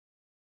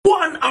Go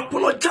and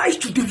apologize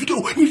to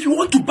Davido if you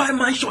want to buy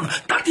mansion.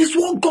 That is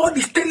what God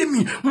is telling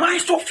me. My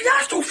Sophia,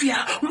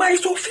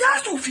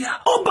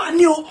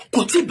 Obanio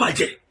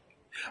Kotibaje.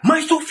 My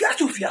Sophia,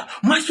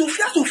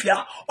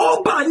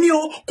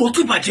 Obanio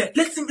Kotibaje.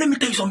 Let me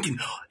tell you something.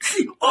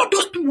 See, all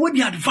those people when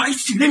they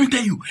advise you, let me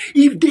tell you,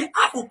 if they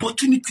have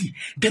opportunity,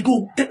 they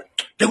go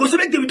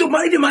select Davido,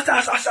 marry them as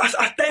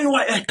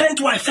 10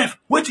 to myself.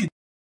 Wait.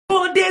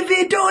 Oh,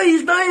 Davido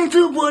is not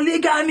into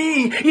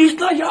polygamy. It's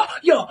not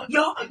your.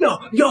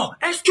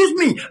 Excuse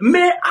me.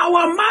 May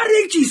our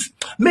marriages,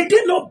 may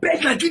they not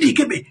beg like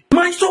Kebe.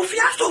 My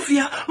Sophia,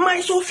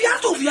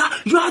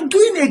 you are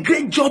doing a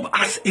great job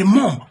as a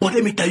mom. But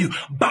let me tell you,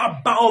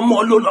 Baba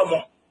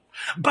Omololomo.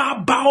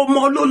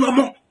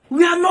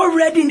 We are not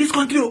ready in this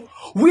country.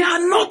 We are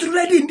not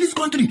ready in this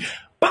country.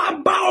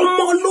 Baba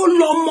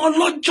Omololomo,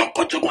 not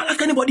Choko,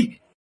 ask anybody.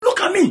 Look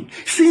at me.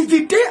 Since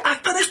the day I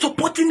started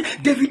supporting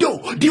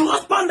Davido, the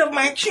husband of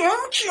my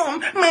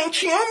Chiom.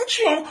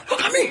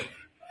 Look at me.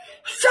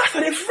 Just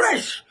a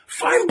fresh,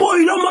 fine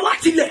boy,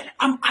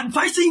 I'm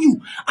advising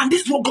you. And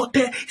this is what God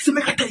tell. So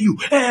make I tell you.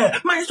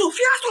 My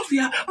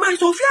Sophia.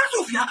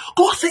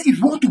 God say if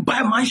you want to buy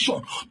a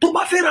mansion, to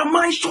buy a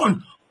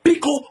mansion,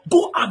 Pico,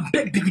 go and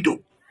beg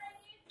Davido.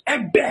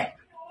 Beg.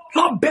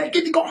 Not beg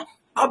it, go.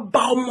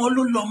 Abao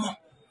Mololomo.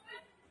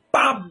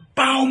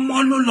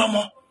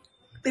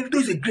 Davido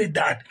is a great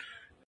dad.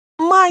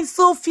 My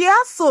Sophia.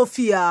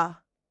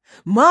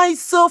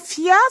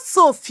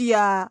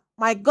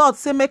 My God,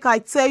 say make I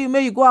tell you,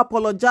 may you go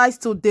apologize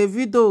to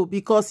Davido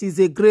because he's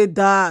a great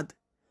dad.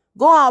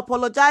 Go and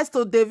apologize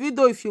to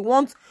Davido if you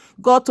want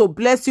God to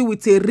bless you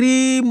with a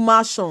real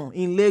mansion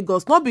in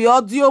Lagos. Not be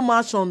audio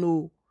mansion,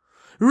 no.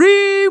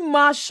 Real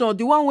mansion,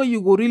 the one where you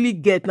go really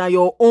get now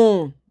your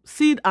own.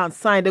 Seed and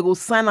sign, they go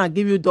sign and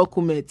give you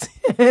documents.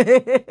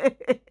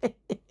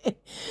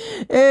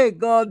 Hey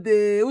God,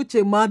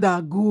 Uche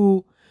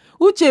Madagu,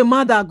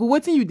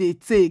 wetin you dey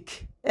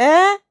take?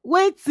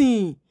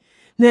 Waiting.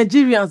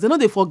 Nigerians, they know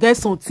they forget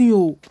something.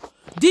 Oh,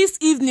 this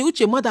evening,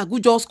 Uche Madagu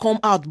just come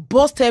out,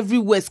 burst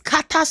everywhere,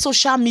 scatter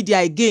social media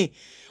again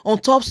on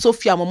top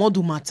Sophia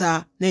Momodu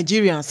matter.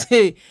 Nigerians,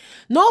 hey,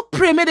 no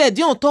pray make they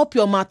dey on top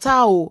your matter,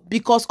 oh,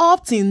 because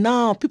up till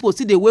now, people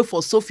still dey wait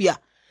for Sophia.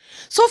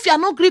 Sophia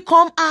no gree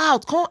come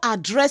out, come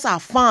address her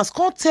fans,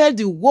 come tell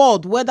the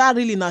world whether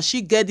really na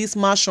she get this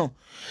mansion.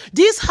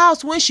 This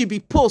house when she be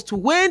post,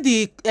 when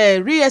the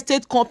real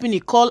estate company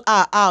call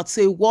her out,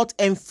 say what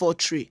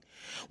M43?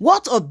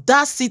 What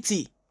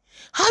audacity?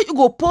 How you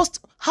go post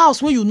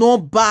house when you no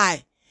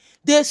buy?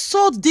 They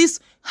sold this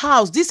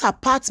house, this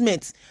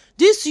apartment,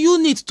 this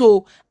unit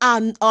to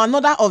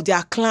another of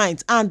their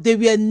clients, and they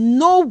were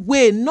no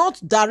way, not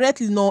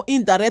directly nor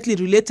indirectly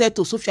related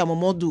to Sophia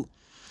Momodu.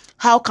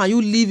 How can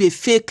you live a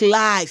fake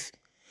life?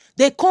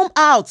 They come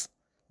out,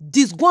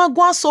 this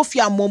Gwangwan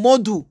Sophia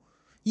Momodu,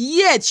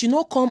 yet she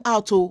no come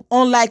out, oh,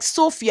 unlike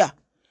Sophia.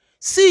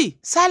 See,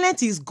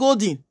 silent is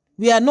golden.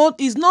 We are not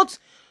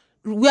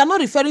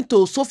referring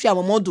to Sophia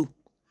Momodu.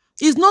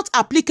 It's not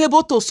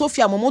applicable to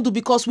Sophia Momodu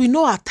because we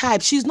know her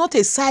type. She's not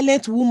a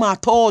silent woman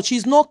at all.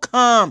 She's not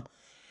calm.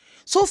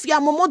 Sophia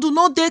Momodu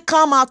no dey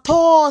calm at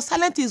all.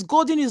 Silent is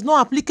golden is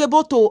not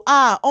applicable to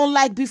her.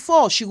 Unlike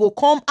before, she will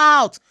come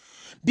out,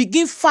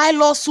 begin file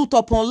lawsuit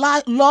upon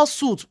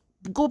lawsuit.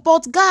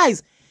 But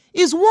guys,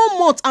 it's 1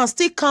 month and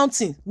still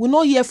counting. We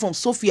not hear from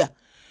Sophia.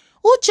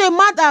 Uche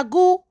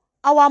Madagu,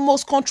 our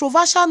most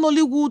controversial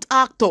Nollywood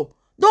actor,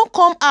 don't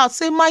come out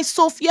say my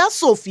Sophia.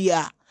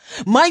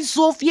 My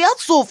Sophia.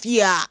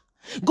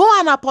 Go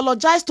and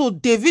apologize to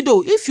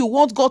Davido if you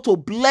want God to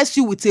bless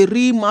you with a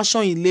real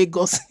mansion in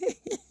Lagos.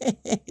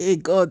 Hey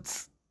God.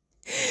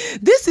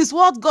 This is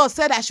what God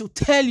said I should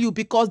tell you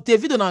because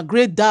Davido is a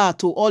great dad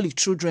to all his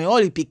children, all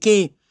his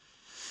pikin.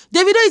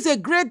 Davido is a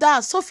great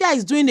dad. Sophia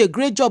is doing a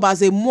great job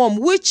as a mom,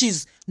 which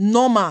is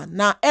normal.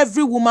 Now,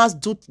 every woman's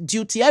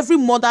duty, every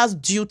mother's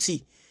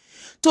duty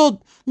to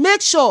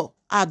make sure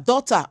her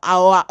daughter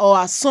or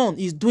her son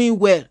is doing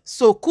well.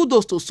 So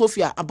kudos to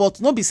Sophia, but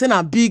not be saying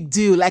a big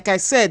deal. Like I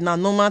said, na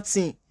normal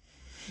thing.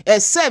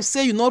 Except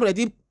say you not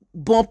already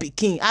born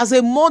pikin. As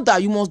a mother,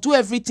 you must do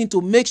everything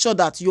to make sure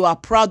that you are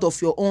proud of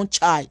your own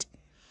child.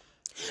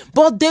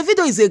 But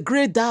Davido is a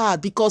great dad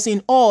because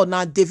in all,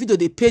 now Davido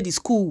they pay the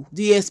school,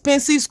 the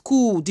expensive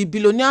school, the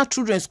billionaire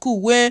children's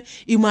school where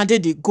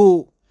Imade they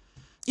go.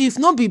 If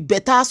not be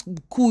better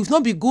school, if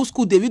not be good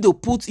school, Davido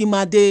put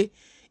Imade.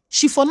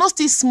 She for not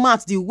still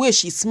smart the way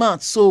she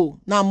smart. So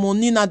now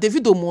money, now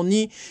Davido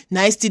money,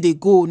 now still they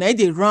go, now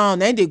they round,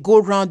 now they go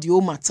round the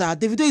whole matter.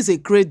 Davido is a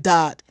great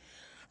dad.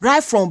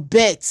 Right from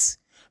birth.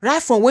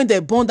 Right from when they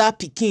born that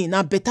pikin,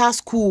 now better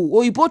school,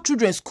 or you bought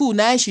children's school,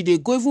 now she they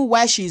go even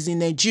while she's in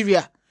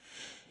Nigeria.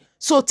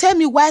 So tell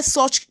me why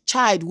such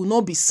child will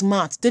not be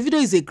smart. Davido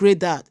is a great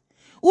dad.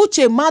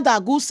 Uche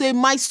Madagu say,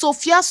 my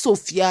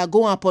Sophia,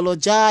 go and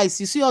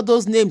apologize. You see all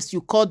those names you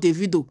call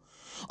Davido.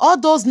 All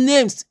those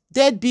names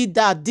deadbeat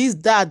dad, this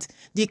dad,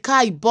 the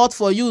car he bought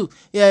for you,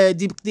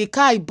 the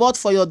car he bought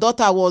for your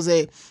daughter was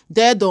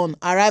dead on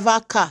arrival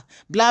car,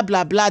 blah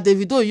blah blah.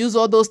 Davido use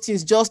all those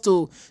things just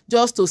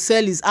to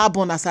sell his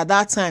album as at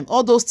that time.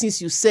 All those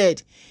things you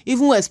said,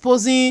 even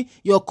exposing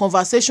your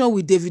conversation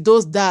with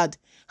Davido's dad,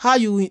 how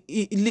you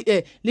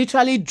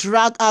literally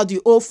drag out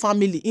the whole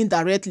family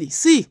indirectly.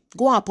 See,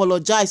 go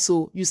apologize.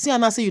 So you see,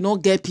 and say you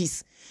don't get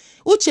peace.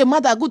 Uche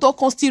Madagu don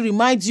come still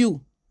remind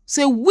you,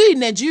 say we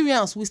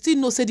Nigerians, we still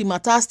know say the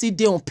matter still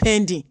dey on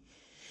pending.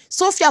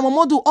 Sophia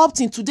Momodu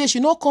opting today, she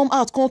no come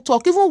out, come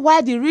talk. Even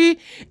while the real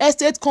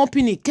estate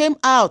company came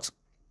out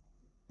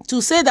to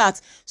say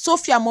that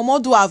Sophia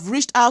Momodu have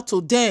reached out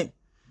to them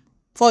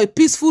for a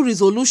peaceful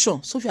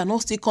resolution, Sophia no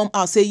still come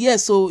out, say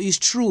yes, so it's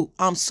true.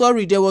 I'm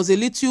sorry, there was a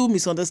little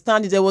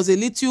misunderstanding, there was a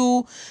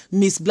little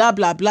miss blah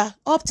blah blah.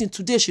 Opting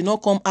today, she no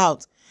come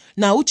out.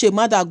 Now Uche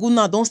Madagu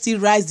now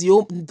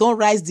don't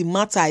rise the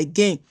matter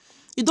again.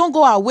 You don't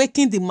go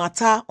awaken the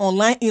matter.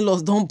 Online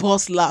in-laws don't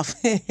bust laugh.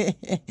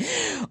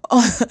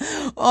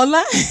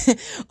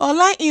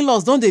 online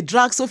in-laws don't they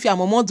drag Sophia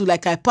Momodu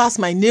like I pass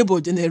my neighbor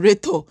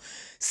generator.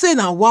 Say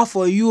na wa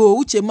for you,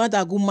 Uche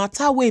Madagu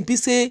matter when be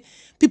say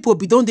people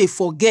be don't they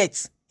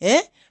forget.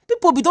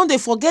 People be don't they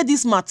forget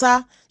this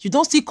matter. You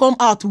don't still come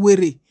out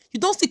weary. You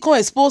don't still come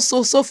expose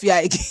Sophia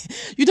again.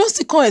 You don't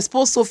still come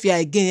expose Sophia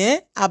again,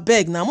 I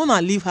beg now, I'm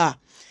gonna leave her.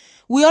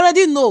 We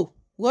already know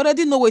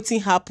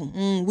wetin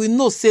happen. We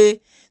know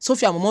say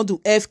Sophia Momodu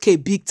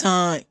FK big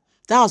time.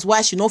 That was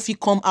why she no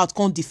fit come out,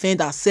 come defend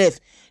herself.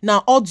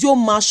 Now audio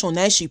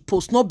mansion she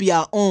post, not be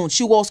her own.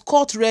 She was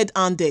caught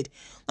red-handed.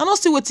 Now not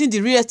still waiting the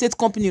real estate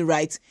company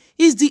right.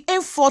 Is the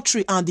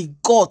infantry and the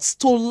guts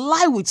to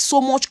lie with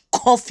so much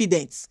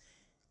confidence.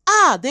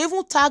 They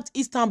even tagged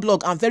Eastern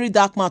Blog and Very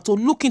Dark Man to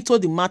look into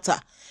the matter.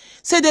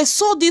 Say they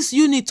sold this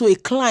unit to a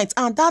client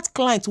and that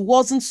client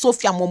wasn't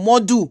Sophia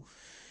Momodu.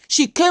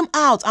 She came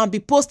out and be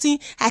posting,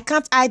 I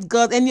can't hide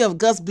God, any of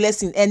God's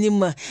blessing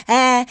anymore.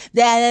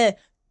 They're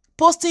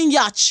posting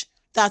yacht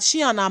that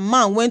she and her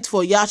man went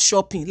for yacht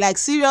shopping. Like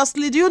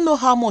seriously, do you know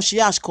how much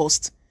yacht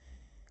cost?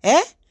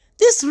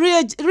 This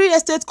real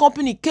estate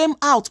company came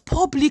out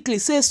publicly,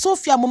 say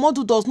Sophia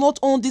Momodu does not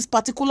own this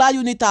particular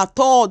unit at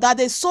all, that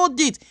they sold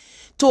it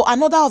to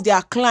another of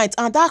their clients,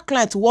 and that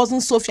client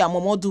wasn't Sophia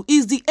Momodu.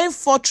 Is the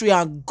infantry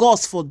and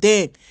guts for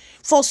them.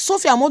 For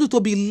Sophia Momodu to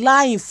be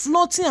lying,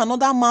 flaunting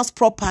another man's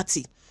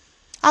property.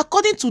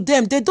 According to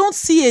them, they don't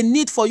see a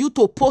need for you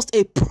to post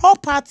a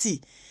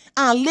property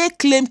and lay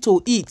claim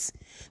to it.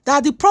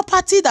 That the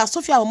property that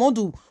Sophia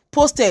Momodu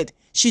posted,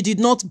 she did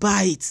not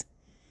buy it.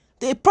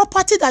 The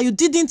property that you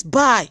didn't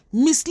buy,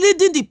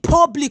 misleading the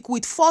public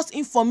with false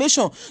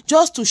information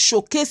just to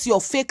showcase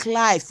your fake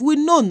life. We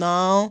know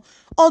now.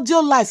 Audio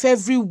life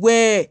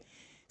everywhere.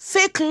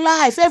 Fake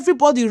life.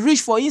 Everybody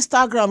reach for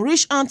Instagram,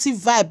 reach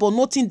anti-vibe, but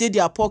nothing dey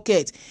their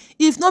pocket.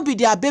 If not be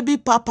their baby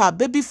papa,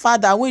 baby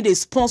father, when they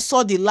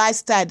sponsor the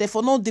lifestyle,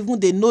 therefore not even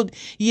they know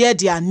hear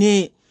their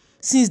name.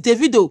 Since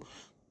Davido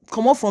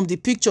come up from the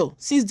picture,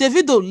 since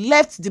Davido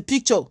left the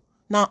picture,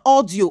 now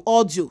audio,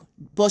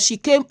 but she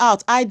came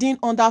out hiding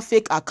under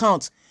fake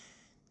account,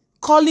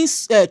 calling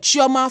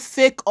Chioma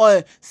fake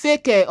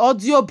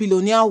audio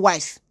billionaire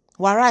wife.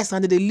 Whereas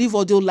and they live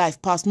audio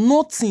life past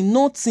nothing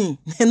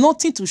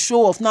to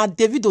show off. Now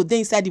Davido dey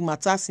inside the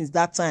matter since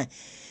that time,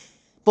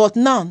 but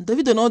now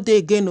Davido not there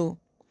again. No,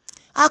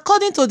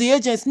 according to the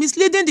agents,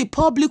 misleading the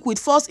public with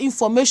false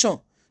information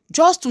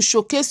just to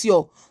showcase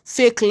your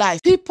fake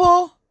life.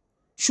 People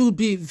should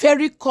be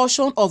very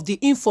cautious of the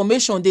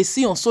information they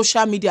see on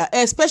social media,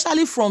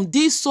 especially from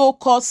these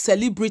so-called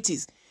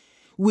celebrities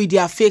with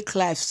their fake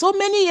life. So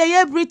many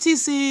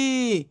celebrities,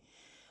 real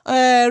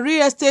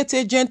estate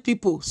agent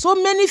people, so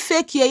many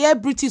fake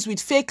celebrities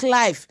with fake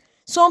life.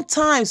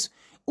 Sometimes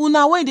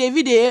una when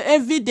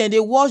every day they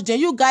watch them,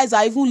 you guys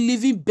are even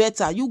living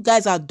better. You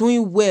guys are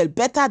doing well,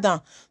 better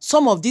than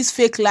some of these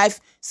fake life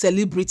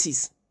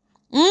celebrities.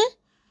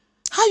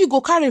 How you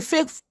go carry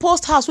fake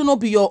post house will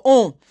not be your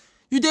own?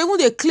 You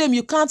they claim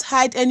you can't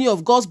hide any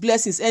of God's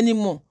blessings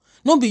anymore.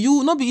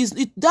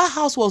 That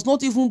house was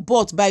not even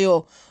bought by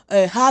your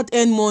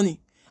hard-earned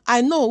money.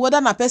 I know whether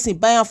na person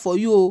buying for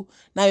you,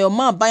 now your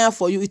man buying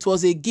for you, it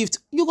was a gift.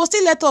 You go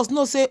still let us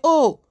know, say,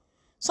 oh,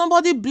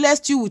 somebody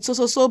blessed you with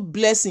so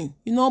blessing.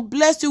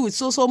 Blessed you with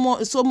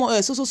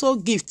so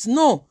gift.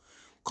 No,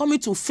 coming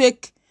to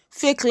fake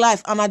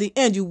life, and at the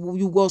end you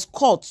was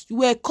caught. You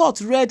were caught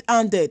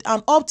red-handed,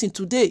 and up till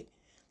today,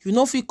 you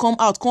know if you come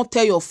out, can't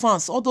tell your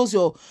fans, all those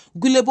your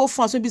gullible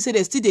fans, maybe say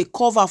they still they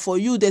cover for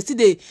you, they still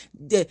they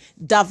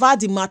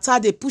divert the matter,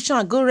 they push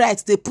and go right,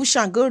 they push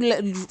and go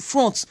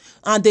front,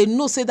 and they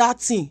know say that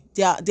thing,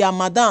 their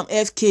madam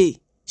FK,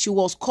 she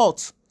was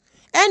caught.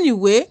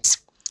 Anyway,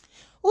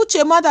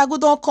 Uche Madagu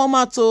don't come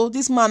out to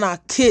this man a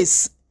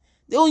case.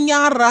 They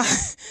onyara.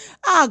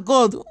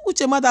 God,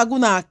 Uche Madagu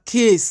na a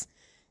case.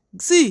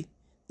 See,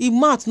 he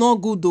mouth not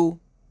good though.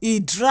 He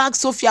dragged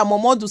Sophia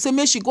Momodu, say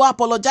make she go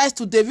apologize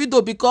to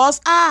Davido because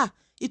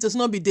it does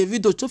not be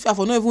Davido. Sophia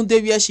for not even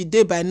dey where she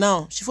dey by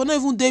now. She for not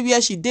even dey where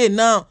she dey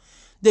now.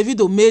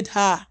 Davido made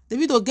her.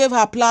 Davido gave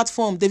her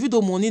platform.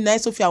 Davido money. Now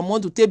Sophia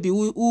Momodu to be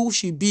who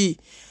she be.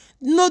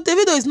 No,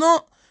 Davido is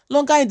not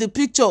longer in the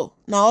picture.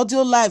 Now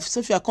audio life,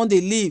 Sophia can't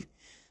dey live.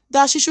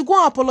 That she should go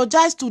and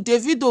apologize to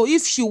Davido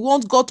if she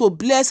want God to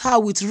bless her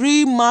with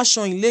real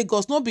mansion in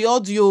Lagos. Not be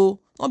audio,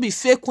 not be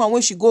fake one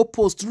when she go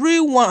post.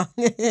 Real one.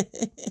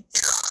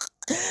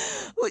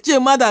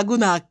 Chioma that go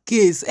na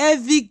case,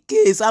 heavy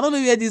case. I don't know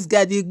where this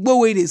guy dey go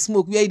where they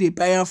smoke, where they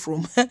buy am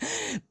from.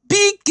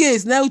 Big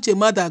case now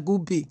Chioma that go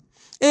be.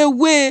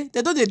 Away,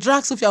 they don't dey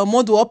drag Sophia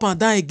Momodu up and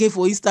down again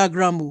for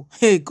Instagram. Oh,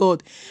 hey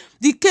God,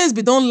 the case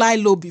be don lie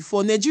low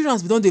before.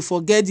 Nigerians be don dey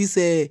forget this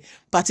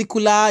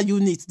particular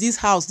unit, this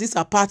house, this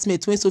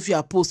apartment when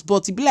Sophia post.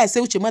 But it be like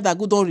say Chioma that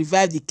go don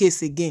revive the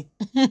case again.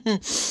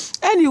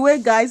 Anyway,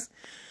 guys,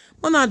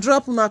 una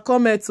drop una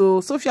comment.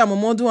 Oh, Sophia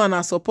Momodu and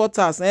her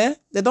supporters, they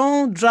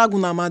don drag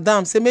una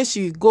madam say make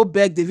she go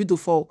beg Davido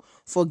for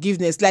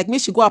forgiveness, like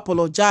make she go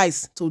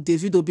apologize to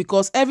Davido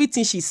because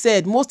everything she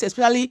said, most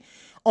especially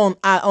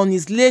on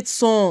his late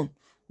son,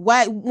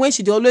 why when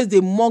she always dey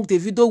mock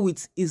Davido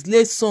with his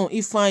late son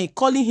Ifeanyi,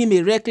 calling him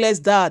a reckless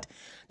dad.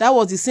 That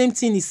was the same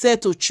thing he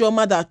said to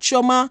Chioma, that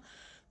Chioma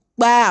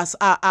buys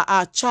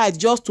a child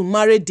just to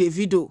marry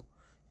Davido.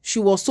 She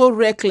was so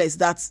reckless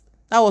that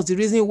was the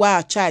reason why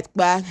her child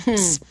buy.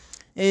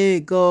 Hey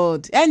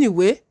God.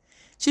 Anyway,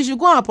 she should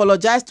go and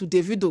apologize to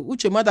Davido.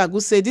 Chioma that go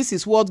say this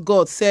is what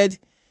God said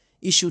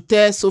he should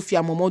tell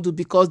Sophia Momodu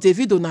because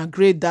Davido na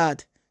great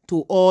dad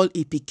to all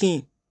he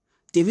pikin.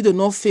 Davido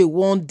not fail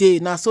one day.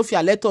 Now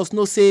Sophia let us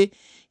know say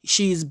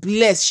she is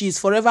blessed. She is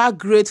forever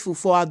grateful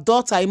for her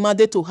daughter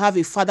Imade to have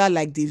a father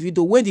like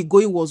Davido. When the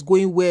going was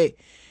going well,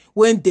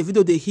 when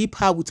Davido dey hip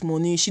her with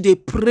money, she dey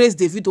praise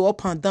Davido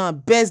up and down.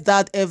 Best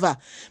dad ever,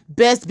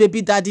 best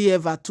baby daddy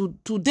ever.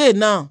 Today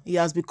now, he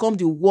has become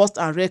the worst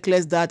and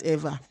reckless dad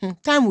ever.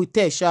 Time will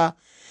tell, sha.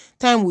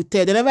 Time will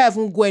tell. They never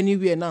even go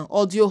anywhere now.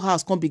 Audio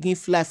house can begin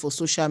fly for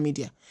social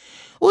media.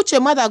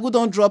 Chioma that go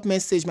don drop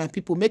message, my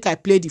people. Make I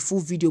play the full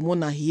video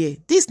more here.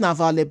 This na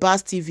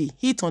Valebas TV.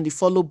 Hit on the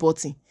follow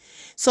button.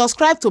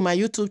 Subscribe to my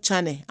YouTube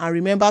channel and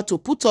remember to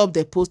put up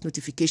the post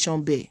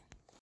notification bell.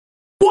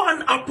 Go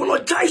and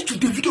apologize to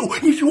Davido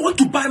if you want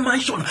to buy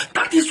mansion.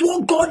 That is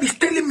what God is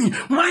telling me.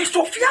 My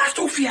Sophia,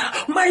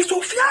 my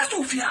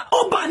Sophia.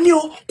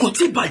 Obanio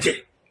koti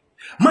baje.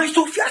 My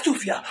Sophia,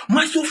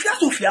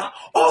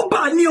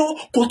 Obanio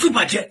koti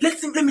baje.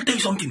 Let me tell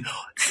you something.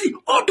 See,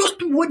 all those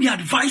people when they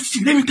advise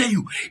you, let me tell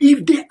you,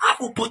 if they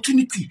have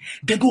opportunity,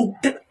 they go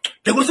say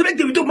make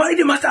Davido marry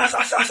them as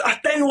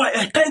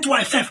 10th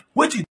wife self.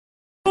 Wait.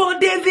 Oh,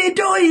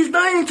 Davido is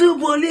not into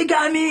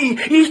polygamy.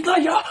 It's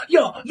not your.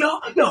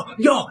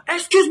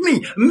 Excuse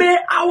me. May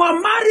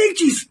our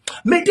marriages,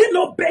 may they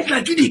not beg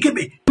like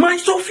Kebe. My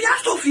Sophia,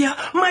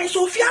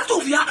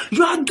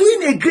 you are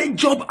doing a great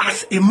job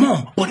as a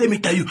mom. But let me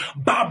tell you,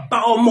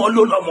 Baba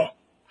Omololomo.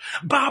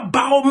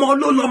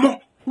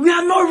 We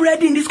are not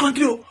ready in this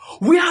country.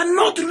 We are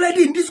not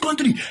ready in this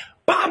country.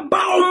 Baba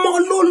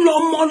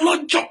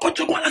Omololomo,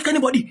 Choko, ask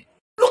anybody.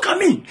 Look at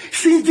me.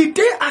 Since the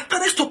day I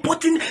started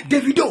supporting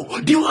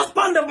Davido, the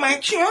husband of my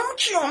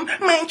Chiom.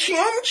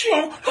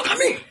 Look at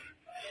me.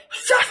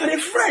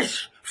 Just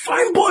fresh,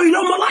 fine boy,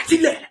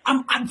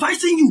 I'm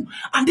advising you.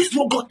 And this is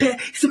what God tell.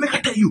 So make I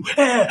tell you.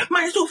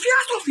 My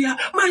Sophia.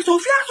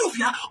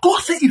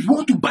 God said if you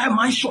want to buy a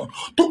mansion,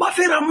 to buy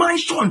a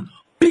mansion,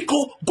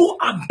 Pico, go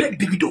and beg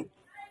Davido.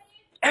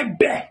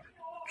 Beg.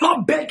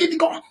 Not beg it,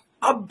 go.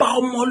 Abba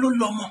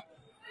Omololomo.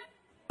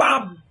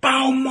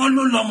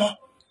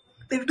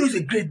 Davido is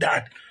a great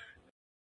dad.